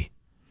phony.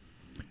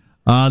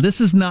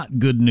 This is not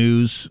good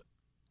news.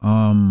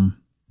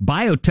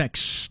 Biotech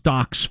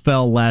stocks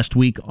fell last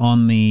week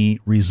on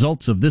the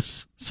results of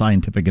this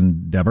scientific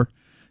endeavor.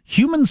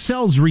 Human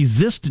cells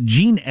resist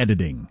gene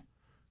editing,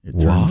 it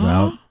turns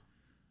out.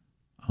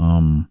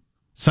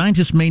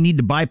 Scientists may need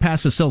to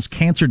bypass a cell's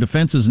cancer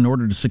defenses in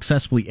order to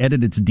successfully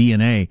edit its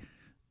DNA.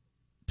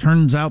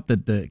 Turns out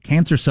that the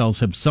cancer cells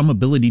have some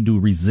ability to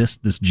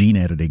resist this gene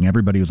editing.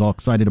 Everybody was all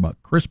excited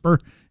about CRISPR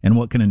and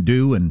what can it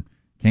do, and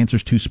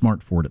cancer's too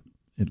smart for it.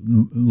 It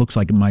looks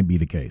like it might be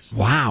the case.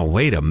 Wow,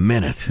 wait a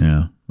minute.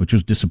 Yeah, which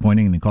was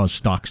disappointing, and it caused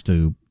stocks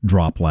to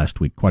drop last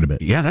week quite a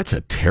bit. Yeah, that's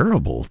a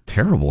terrible,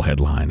 terrible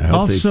headline. I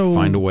hope they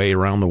find a way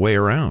around the way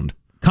around.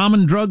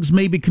 Common drugs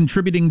may be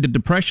contributing to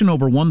depression.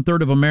 Over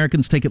 1/3 of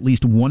Americans take at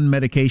least one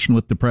medication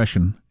with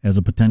depression as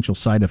a potential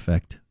side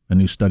effect, a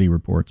new study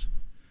reports.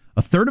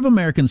 1/3 of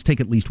Americans take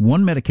at least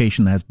one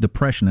medication that has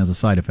depression as a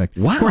side effect.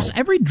 Wow. Of course,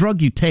 every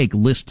drug you take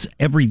lists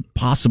every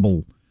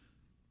possibility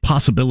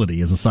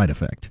as a side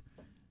effect.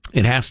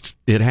 It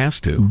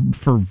has to.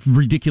 For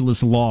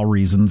ridiculous law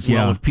reasons,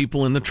 Well, if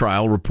people in the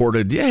trial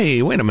reported,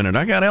 hey, wait a minute,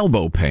 I got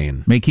elbow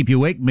pain. May keep you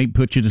awake, may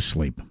put you to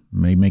sleep.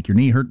 May make your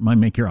knee hurt, might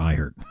make your eye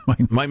hurt.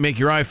 Might make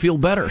your eye feel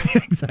better.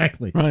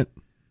 Exactly. Right.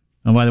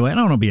 And by the way, I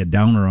don't want to be a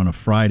downer on a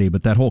Friday,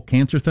 but that whole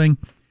cancer thing,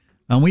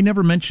 we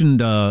never mentioned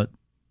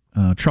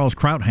Charles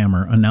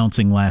Krauthammer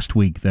announcing last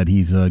week that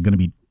he's going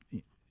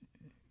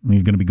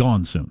to be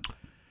gone soon.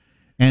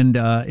 And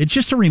it's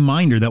just a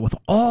reminder that with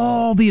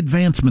all the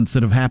advancements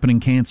that have happened in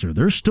cancer,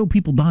 there's still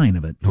people dying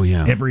of it. Oh,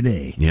 yeah. Every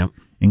day. Yep.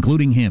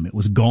 Including him. It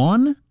was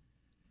gone.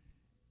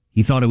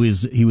 He thought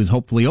he was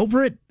hopefully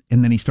over it,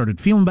 and then he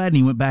started feeling bad, and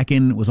he went back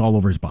in, and it was all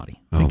over his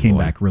body. And it came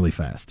back really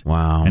fast.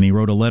 Wow. And he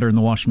wrote a letter in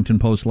the Washington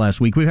Post last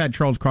week. We've had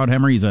Charles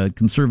Krauthammer. He's a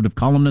conservative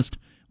columnist.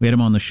 We had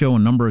him on the show a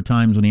number of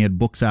times when he had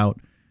books out.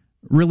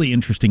 Really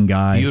interesting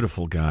guy.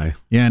 Beautiful guy.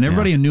 Yeah, and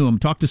everybody who knew him,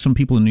 talked to some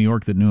people in New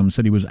York that knew him,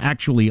 said he was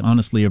actually,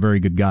 honestly, a very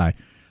good guy.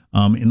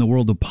 In the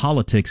world of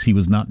politics, he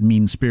was not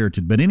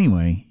mean-spirited. But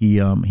anyway, he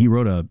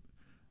wrote a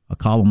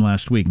column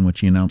last week in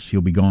which he announced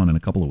he'll be gone in a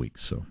couple of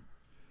weeks. So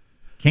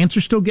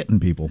cancer's still getting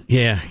people.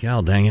 Yeah,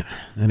 God dang it.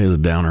 That is a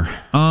downer.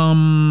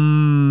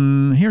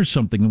 Here's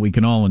something that we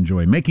can all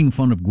enjoy. Making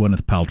fun of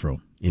Gwyneth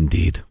Paltrow.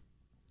 Indeed.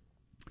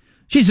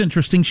 She's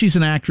interesting. She's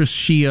an actress.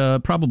 She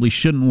probably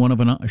shouldn't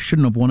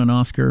have won an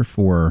Oscar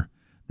for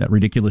that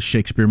ridiculous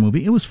Shakespeare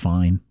movie. It was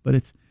fine, but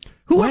it's...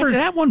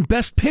 that one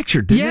Best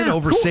Picture, didn't it,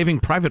 over Saving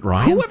Private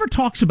Ryan? Whoever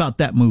talks about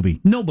that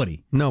movie?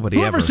 Nobody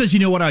Whoever ever says,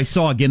 you know what, I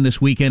saw again this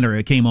weekend, or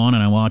it came on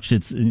and I watched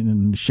it's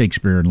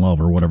Shakespeare in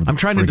Love or whatever. I'm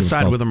trying to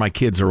decide whether my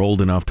kids are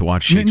old enough to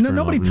watch Shakespeare.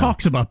 Nobody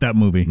talks about that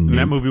movie. And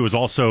that movie was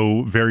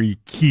also very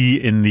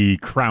key in the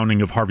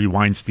crowning of Harvey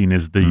Weinstein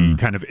as the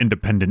kind of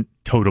independent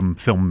totem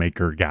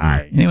filmmaker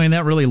guy. Anyway,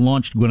 that really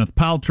launched Gwyneth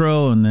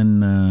Paltrow, and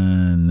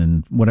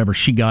then whatever,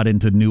 she got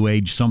into New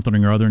Age something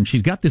or other, and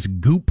she's got this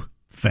Goop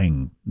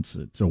thing. It's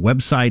a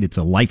website. It's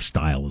a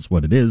lifestyle is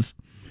what it is.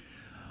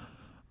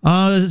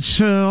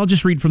 So I'll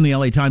just read from the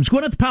LA Times.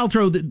 Gwyneth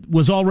Paltrow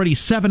was already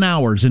 7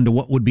 hours into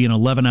what would be an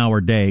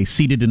 11-hour day,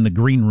 seated in the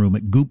green room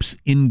at Goop's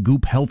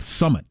In-Goop Health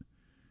Summit,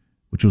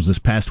 which was this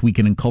past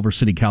weekend in Culver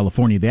City,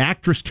 California. The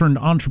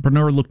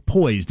actress-turned-entrepreneur looked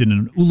poised in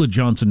an Ulla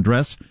Johnson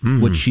dress,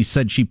 which she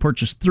said she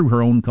purchased through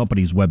her own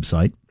company's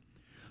website.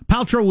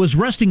 Paltrow was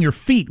resting her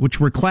feet, which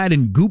were clad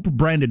in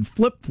Goop-branded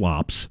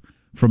flip-flops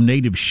from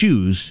Native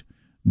Shoes,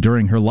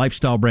 during her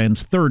lifestyle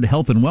brand's third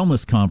health and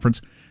wellness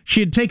conference. She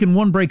had taken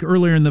one break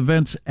earlier in the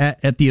events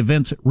at the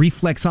event's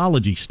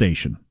reflexology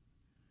station.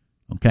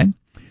 Okay.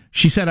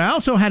 She said, I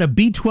also had a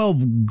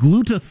B12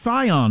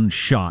 glutathione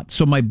shot,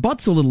 so my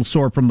butt's a little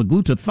sore from the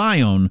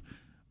glutathione,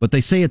 but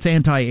they say it's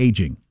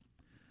anti-aging.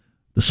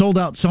 The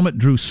sold-out summit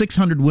drew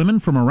 600 women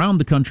from around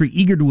the country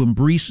eager to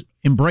embrace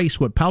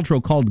what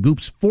Paltrow called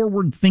Goop's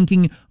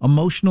forward-thinking,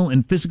 emotional,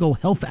 and physical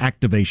health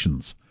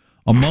activations.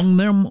 Among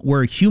them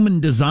were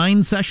human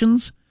design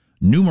sessions,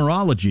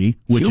 numerology,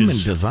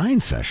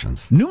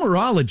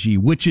 numerology,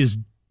 which is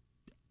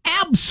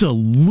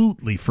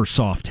absolutely for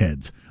soft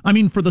heads. I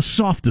mean, for the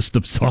softest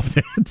of soft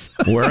heads.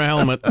 Wear a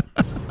helmet.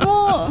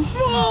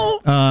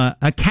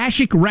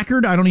 Akashic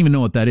record, I don't even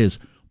know what that is.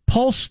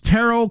 Pulse,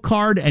 tarot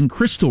card, and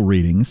crystal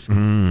readings.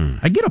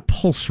 I get a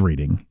pulse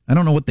reading. I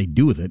don't know what they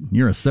do with it.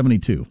 You're a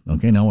 72.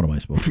 Okay, now what am I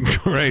supposed to do?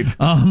 Great.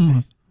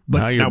 But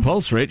now your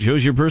pulse rate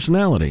shows your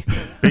personality.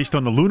 Based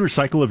on the lunar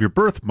cycle of your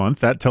birth month,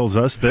 that tells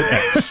us that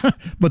X.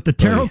 But the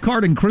tarot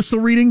card and crystal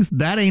readings,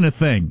 that ain't a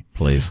thing.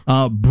 Please.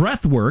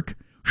 Breath work,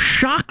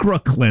 chakra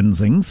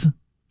cleansings.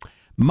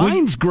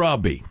 Mine's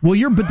grubby. Will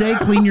your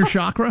bidet clean your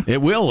chakra?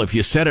 It will if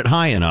you set it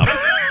high enough.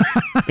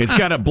 It's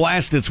got to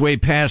blast its way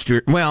past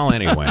your... Well,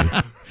 anyway.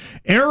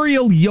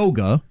 Aerial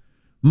yoga.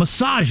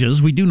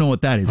 Massages, we do know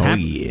what that is.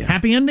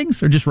 Happy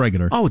endings or just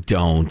regular? Oh,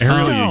 don't.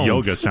 Aerial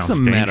yoga sounds What's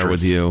the matter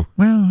with you?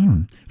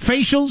 Well,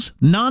 facials,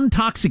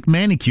 non-toxic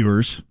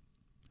manicures,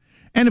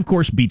 And, of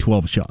course,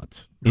 B12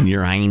 shots. In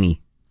your hiney.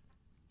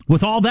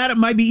 With all that, it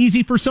might be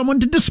easy for someone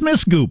to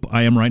dismiss Goop.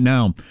 I am right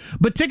now.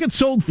 But tickets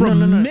sold for a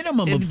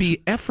minimum It'd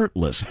be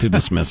effortless to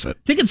dismiss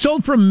it. Tickets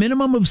sold for a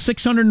minimum of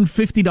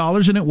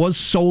 $650, and it was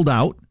sold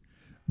out.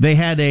 They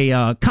had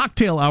a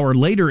cocktail hour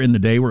later in the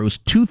day where it was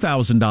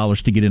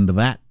 $2,000 to get into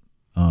that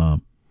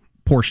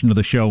portion of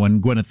the show,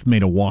 and Gwyneth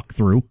made a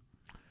walkthrough.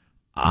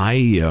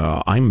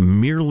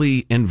 I'm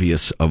merely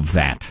envious of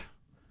that.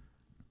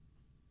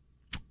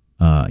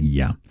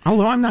 Yeah.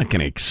 Although I'm not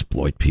going to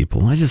exploit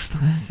people.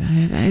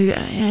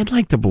 I'd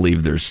like to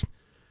believe there's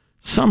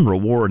some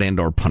reward and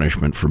or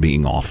punishment for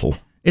being awful.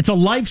 It's a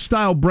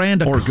lifestyle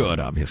brand. Or good,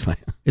 obviously.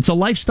 It's a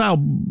lifestyle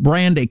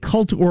brand, a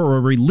cult, or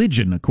a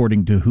religion,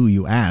 according to who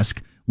you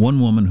ask. One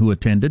woman who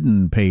attended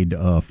and paid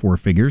 4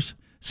 figures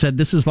said,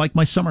 "This is like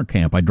my summer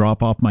camp. I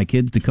drop off my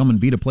kids to come and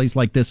be at a place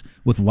like this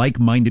with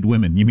like-minded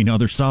women." You mean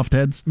other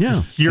softheads?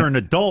 Yeah. You're an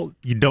adult.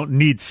 You don't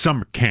need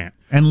summer camp.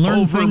 And learn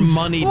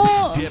over-moneyed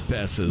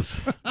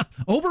dip-esses.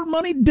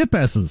 Over-moneyed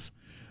dip-esses.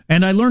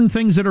 And I learned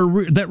things that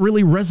that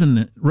really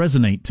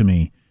resonate to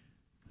me.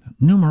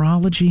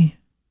 Numerology?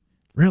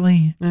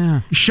 Really?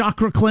 Yeah.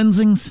 Chakra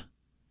cleansings?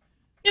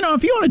 You know,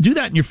 if you want to do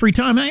that in your free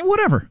time,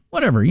 whatever.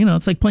 You know,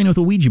 it's like playing with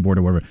a Ouija board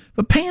or whatever.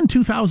 But paying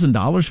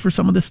 $2,000 for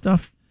some of this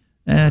stuff,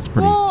 that's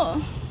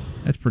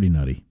pretty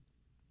nutty.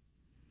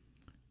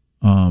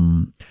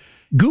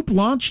 Goop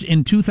launched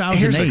in 2008.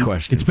 Here's a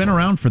question. It's been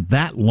around for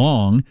that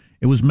long.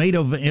 It was made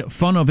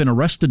fun of in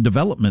Arrested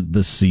Development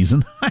this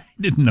season. I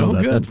didn't know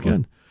that. Good,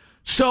 good.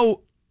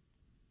 So,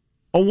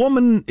 a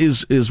woman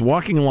is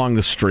walking along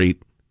the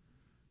street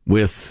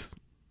with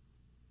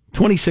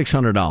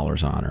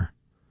 $2,600 on her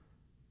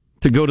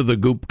to go to the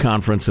Goop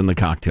conference and the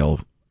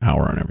cocktail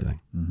hour and everything.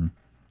 Mm-hmm.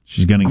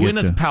 She's going to get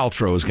Gwyneth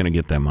Paltrow is going to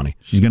get that money.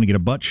 She's going to get a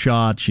butt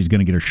shot. She's going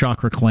to get her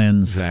chakra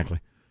cleansed. Exactly.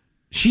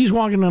 She's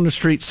walking down the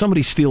street.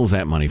 Somebody steals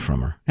that money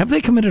from her. Have they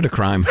committed a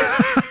crime?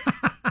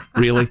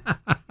 Really?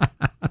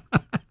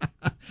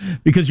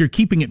 Because you're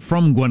keeping it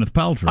from Gwyneth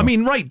Paltrow. I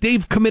mean, right.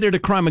 They've committed a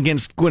crime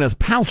against Gwyneth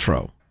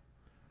Paltrow.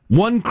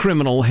 One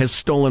criminal has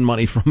stolen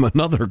money from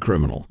another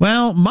criminal.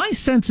 Well, my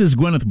sense is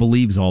Gwyneth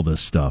believes all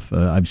this stuff.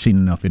 I've seen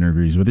enough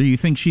interviews with her. You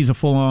think she's a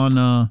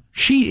full-on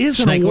She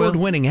is an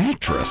award-winning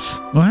actress.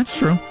 Well, that's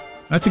true.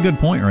 That's a good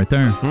point right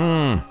there.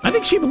 I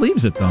think she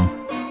believes it, though.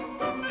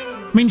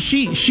 I mean,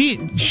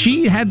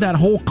 she had that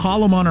whole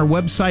column on her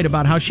website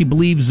about how she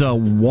believes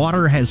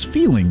water has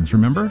feelings,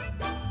 remember?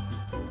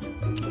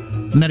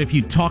 And that if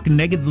you talk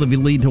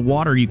negatively to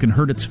water, you can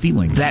hurt its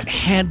feelings. That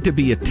had to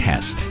be a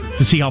test.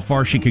 To see how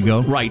far she could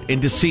go? Right,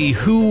 and to see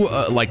who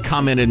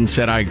commented and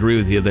said, "I agree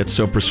with you, that's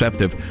so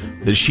perceptive,"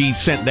 that she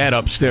sent that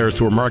upstairs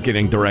to her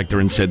marketing director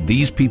and said,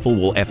 "These people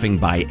will effing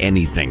buy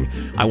anything.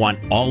 I want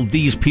all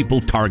these people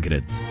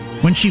targeted."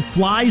 When she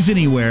flies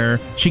anywhere,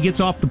 she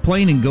gets off the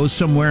plane and goes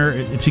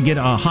somewhere to get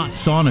a hot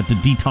sauna to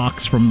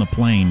detox from the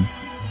plane.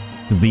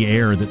 Because the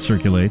air that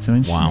circulates. I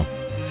mean, wow.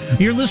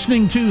 You're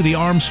listening to the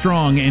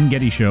Armstrong and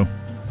Getty Show.